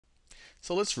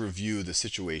So let's review the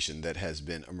situation that has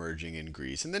been emerging in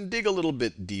Greece and then dig a little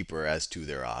bit deeper as to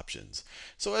their options.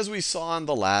 So as we saw in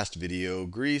the last video,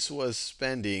 Greece was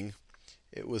spending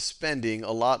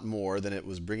a lot more than it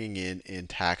was bringing in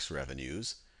tax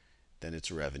revenues than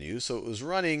its revenues. So it was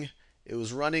running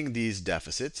these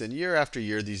deficits, and year after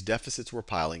year these deficits were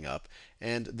piling up,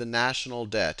 and the national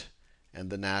debt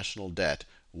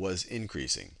was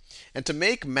increasing. And to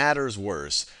make matters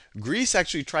worse, Greece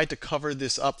actually tried to cover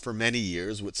this up for many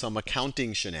years with some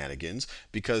accounting shenanigans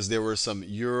because there were some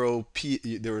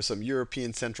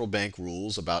European central bank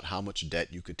rules about how much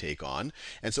debt you could take on.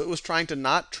 And so it was trying to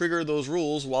not trigger those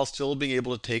rules while still being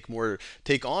able to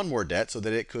take on more debt so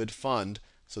that it could fund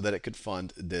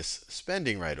this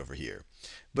spending right over here.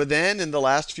 But then in the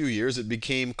last few years, it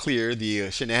became clear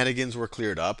the shenanigans were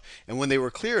cleared up. And when they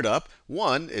were cleared up,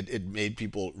 one, it made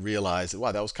people realize that,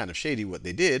 wow, that was kind of shady what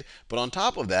they did. But on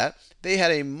top of that, they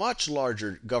had a much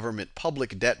larger government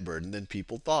public debt burden than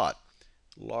people thought.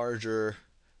 Larger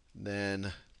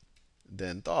than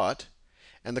thought.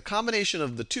 And the combination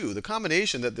of the two, the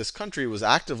combination that this country was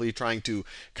actively trying to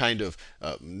kind of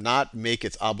not make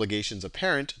its obligations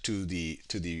apparent to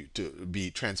be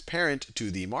transparent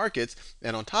to the markets,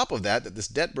 and on top of that, that this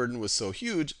debt burden was so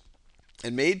huge,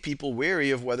 and made people wary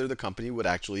of whether the company would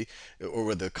actually, or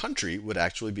whether the country would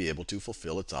actually be able to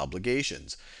fulfill its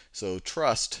obligations. So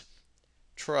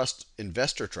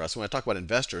investor trust. When I talk about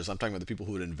investors, I'm talking about the people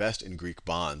who would invest in Greek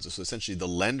bonds. So essentially the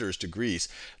lenders to Greece,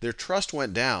 their trust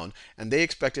went down and they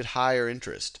expected higher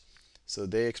interest. So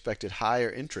they expected higher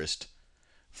interest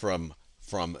from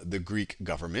the Greek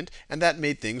government, and that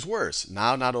made things worse.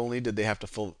 Now not only did they have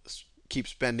to keep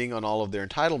spending on all of their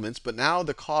entitlements, but now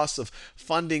the cost of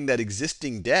funding that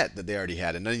existing debt that they already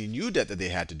had and any new debt that they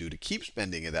had to do to keep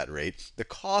spending at that rate, the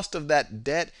cost of that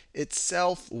debt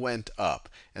itself went up.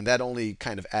 And that only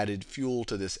kind of added fuel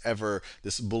to this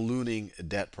ballooning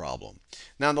debt problem.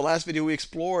 Now in the last video we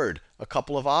explored a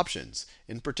couple of options.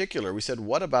 In particular, we said,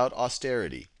 what about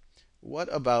austerity?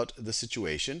 What about the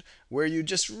situation where you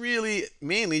just really,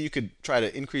 mainly you could try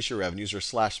to increase your revenues or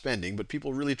slash spending, but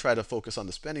people really try to focus on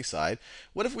the spending side.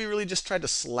 What if we really just tried to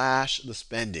slash the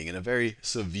spending in a very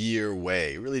severe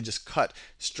way, really just cut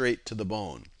straight to the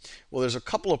bone? Well, there's a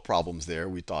couple of problems there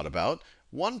we thought about.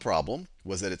 One problem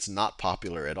was that it's not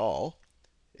popular at all.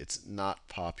 It's not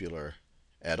popular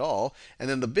at all. And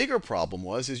then the bigger problem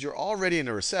is you're already in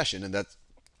a recession, and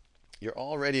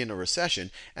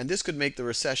and this could make the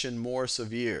recession more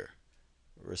severe.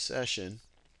 Recession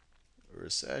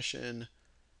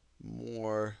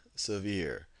more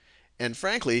severe. And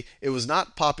frankly, it was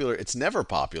not popular. It's never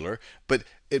popular, but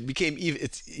it became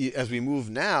as we move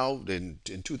now in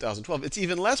 2012, it's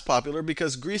even less popular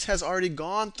because Greece has already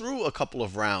gone through a couple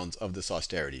of rounds of this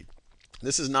austerity.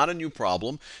 This is not a new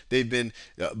problem. They've been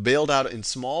bailed out in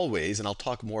small ways, and I'll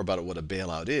talk more about what a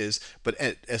bailout is. But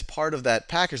as part of that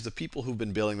package, the people who've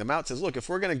been bailing them out says, look, if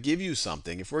we're going to give you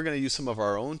something, if we're going to use some of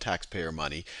our own taxpayer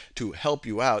money to help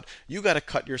you out, you got to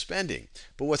cut your spending.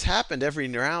 But what's happened every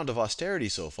round of austerity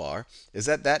so far is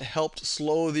that helped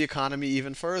slow the economy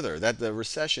even further, that the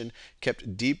recession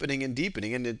kept deepening and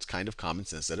deepening, and it's kind of common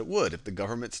sense that it would. If the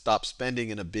government stops spending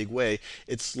in a big way,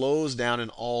 it slows down an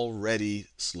already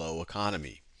slow economy.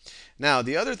 Now,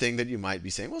 the other thing that you might be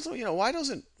saying, well, so why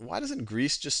doesn't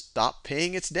Greece just stop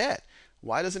paying its debt?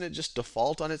 Why doesn't it just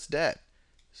default on its debt?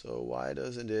 So why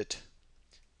doesn't it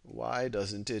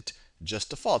just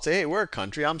default? Say, hey, we're a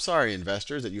country. I'm sorry,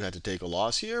 investors, that you had to take a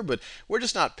loss here, but we're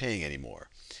just not paying anymore.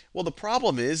 Well, the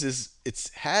problem is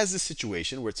it has a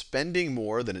situation where it's spending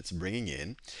more than it's bringing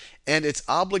in, and its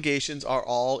obligations are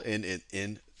all in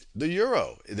the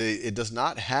euro. It does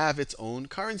not have its own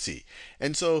currency.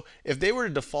 And so if they were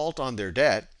to default on their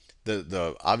debt,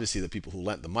 obviously the people who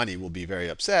lent the money will be very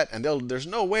upset, and there's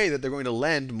no way that they're going to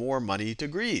lend more money to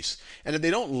Greece. And if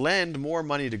they don't lend more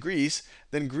money to Greece,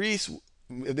 then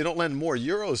if they don't lend more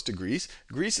euros to Greece,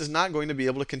 Greece is not going to be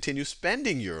able to continue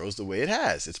spending euros the way it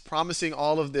has. It's promising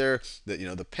all of the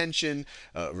pension,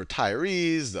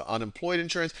 retirees, the unemployed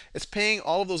insurance. It's paying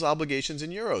all of those obligations in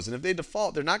euros. And if they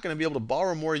default, they're not going to be able to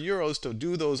borrow more euros to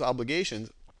do those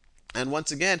obligations. And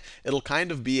once again, it'll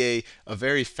kind of be a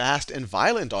very fast and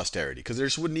violent austerity because there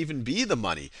just wouldn't even be the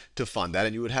money to fund that.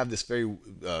 And you would have this very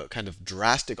kind of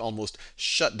drastic, almost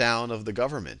shutdown of the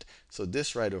government. So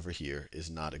this right over here is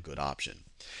not a good option.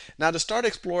 Now, to start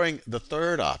exploring the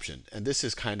third option, and this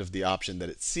is kind of the option that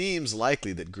it seems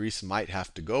likely that Greece might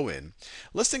have to go in,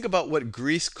 let's think about what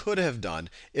Greece could have done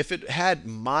if it had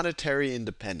monetary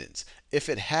independence, if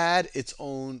it had its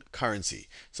own currency.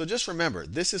 So just remember,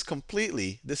 this is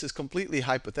completely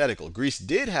hypothetical. Greece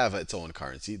did have its own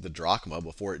currency, the drachma,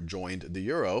 before it joined the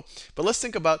euro. But let's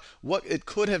think about what it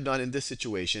could have done in this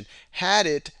situation had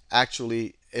it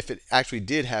actually if it actually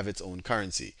did have its own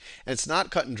currency. And it's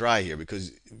not cut and dry here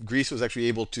because Greece was actually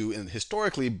able to, and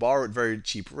historically, borrow at very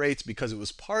cheap rates because it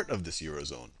was part of this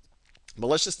eurozone. But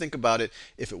let's just think about it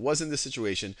if it was in this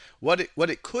situation, what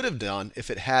it could have done if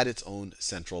it had its own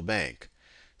central bank.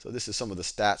 So this is some of the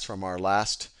stats from our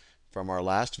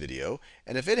last video.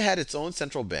 And if it had its own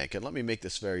central bank, and let me make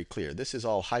this very clear, this is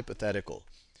all hypothetical.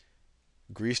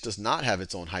 Greece does not have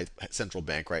its own central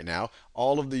bank right now.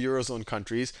 All of the Eurozone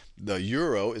countries, the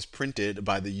euro is printed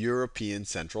by the European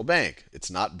Central Bank.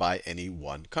 It's not by any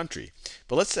one country.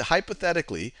 But let's say,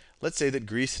 hypothetically, let's say that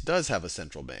Greece does have a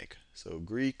central bank. So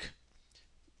Greek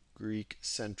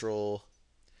central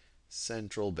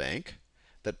bank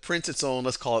that prints its own,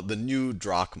 let's call it the new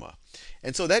drachma.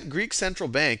 And so that Greek central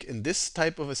bank in this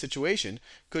type of a situation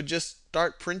could just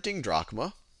start printing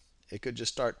drachma. It could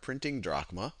just start printing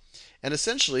drachma and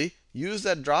essentially use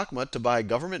that drachma to buy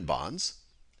government bonds.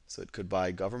 So it could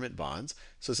buy government bonds.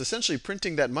 So it's essentially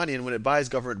printing that money, and when it buys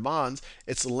government bonds,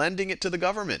 it's lending it to the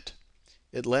government.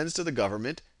 It lends to the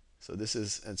government. So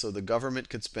the government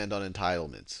could spend on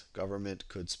entitlements. Government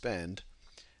could spend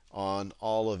on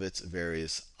all of its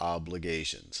various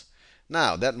obligations.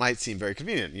 Now, that might seem very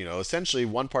convenient. Essentially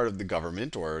one part of the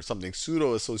government or something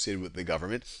pseudo associated with the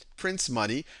government prints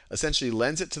money, essentially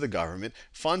lends it to the government,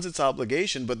 funds its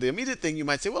obligation. But the immediate thing you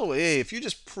might say, well, hey, if you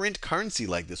just print currency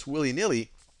like this willy-nilly,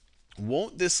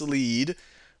 won't this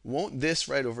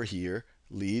right over here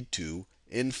lead to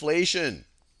inflation?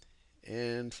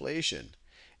 Inflation.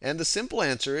 And the simple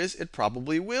answer is it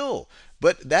probably will.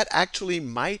 But that actually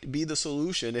might be the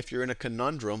solution if you're in a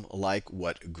conundrum like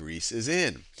what Greece is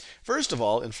in. First of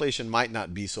all, inflation might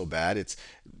not be so bad. It's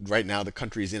right now the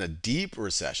country is in a deep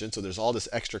recession, so there's all this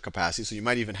extra capacity, so you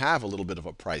might even have a little bit of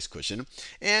a price cushion.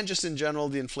 And just in general,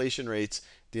 the inflation rates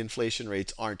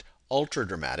aren't ultra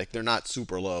dramatic. They're not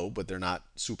super low, but they're not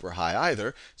super high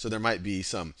either. So there might be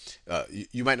some,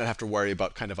 you might not have to worry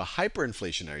about kind of a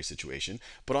hyperinflationary situation.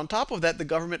 But on top of that, the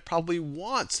government probably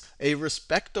wants a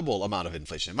respectable amount of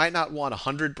inflation. It might not want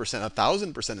 100%,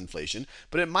 1,000% inflation,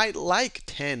 but it might like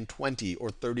 10, 20, or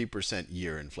 30%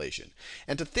 year inflation.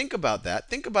 And to think about that,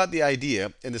 think about the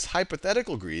idea in this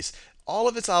hypothetical Greece, all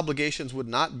of its obligations would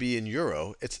not be in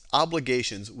euro, its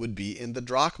obligations would be in the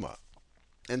drachma.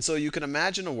 And so you can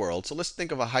imagine a world, so let's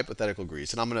think of a hypothetical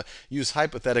Greece, and I'm going to use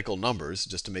hypothetical numbers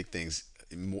just to make things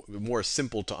more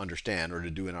simple to understand or to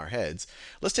do in our heads.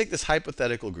 Let's take this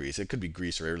hypothetical Greece. It could be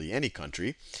Greece or really any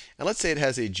country. And let's say it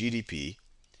has a GDP.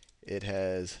 It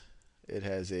has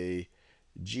a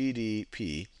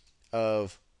GDP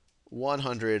of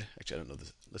 100, actually I don't know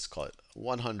this, let's call it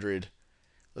 100.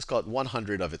 Let's call it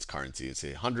 100 of its currency. Let's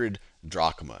say 100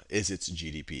 drachma is its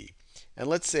GDP. And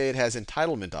let's say it has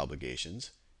entitlement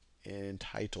obligations,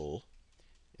 entitlement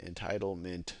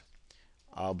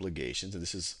obligations, and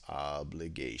this is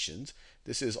obligations.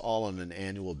 This is all on an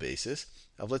annual basis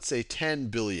of, let's say, 10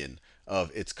 billion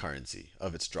of its currency,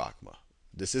 of its drachma.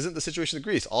 This isn't the situation of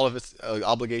Greece. All of its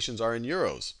obligations are in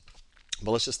euros.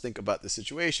 But let's just think about the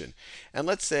situation. And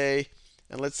let's say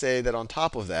that on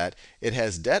top of that, it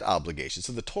has debt obligations.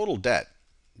 So the total debt,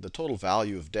 the total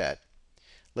value of debt,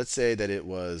 let's say that it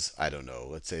was, I don't know,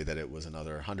 let's say that it was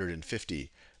another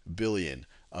 150 billion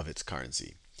of its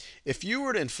currency. If you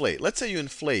were to inflate, let's say you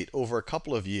inflate over a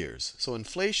couple of years, so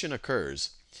inflation occurs,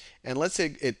 and let's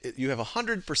say you have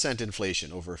 100%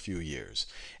 inflation over a few years,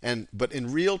 but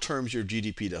in real terms your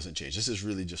GDP doesn't change. This is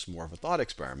really just more of a thought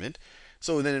experiment.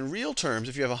 So then in real terms,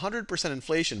 if you have 100%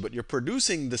 inflation but you're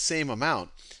producing the same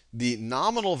amount, the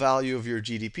nominal value of your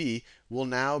GDP will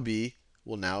now be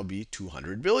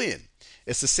 200 billion.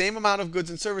 It's the same amount of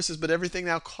goods and services, but everything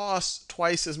now costs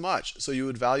twice as much. So you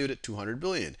would value it at 200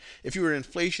 billion. If you were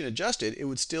inflation adjusted, it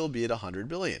would still be at 100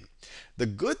 billion. The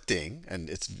good thing, and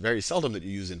it's very seldom that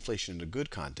you use inflation in a good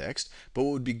context, but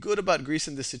what would be good about Greece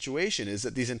in this situation is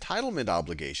that these entitlement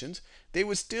obligations, they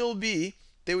would still be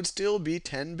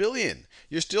 10 billion.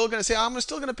 You're still going to say, I'm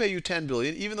still going to pay you 10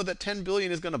 billion, even though that 10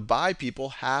 billion is going to buy people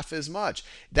half as much.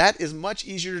 That is much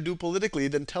easier to do politically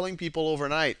than telling people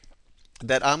overnight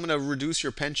that I'm going to reduce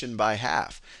your pension by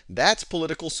half. That's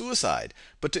political suicide.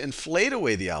 But to inflate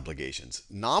away the obligations,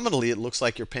 nominally it looks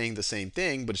like you're paying the same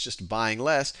thing, but it's just buying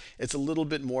less. It's a little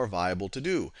bit more viable to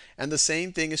do. And the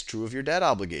same thing is true of your debt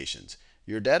obligations.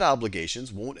 your debt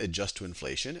obligations won't adjust to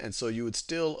inflation, and so you would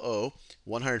still owe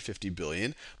 150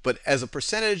 billion. But as a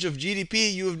percentage of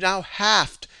GDP, you have now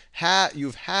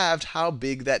you've halved how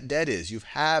big that debt is. You've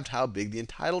halved how big the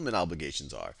entitlement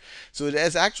obligations are. So it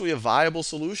is actually a viable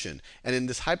solution. And in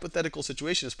this hypothetical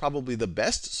situation, it's probably the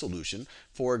best solution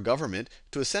for a government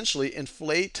to essentially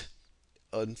inflate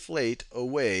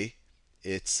away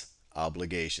its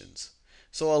obligations.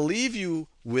 So I'll leave you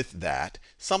with that,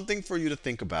 something for you to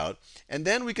think about, and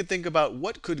then we could think about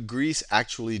what could Greece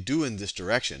actually do in this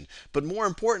direction. But more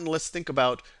important, let's think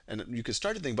about, and you could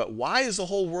start to think about, why is the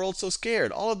whole world so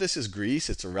scared? All of this is Greece.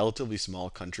 It's a relatively small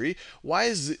country. Why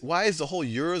is the whole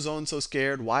Eurozone so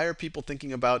scared? Why are people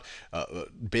thinking about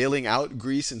bailing out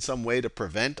Greece in some way to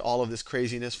prevent all of this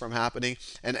craziness from happening?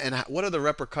 And what are the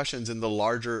repercussions in the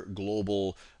larger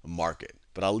global market?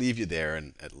 But I'll leave you there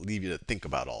and leave you to think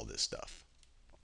about all this stuff.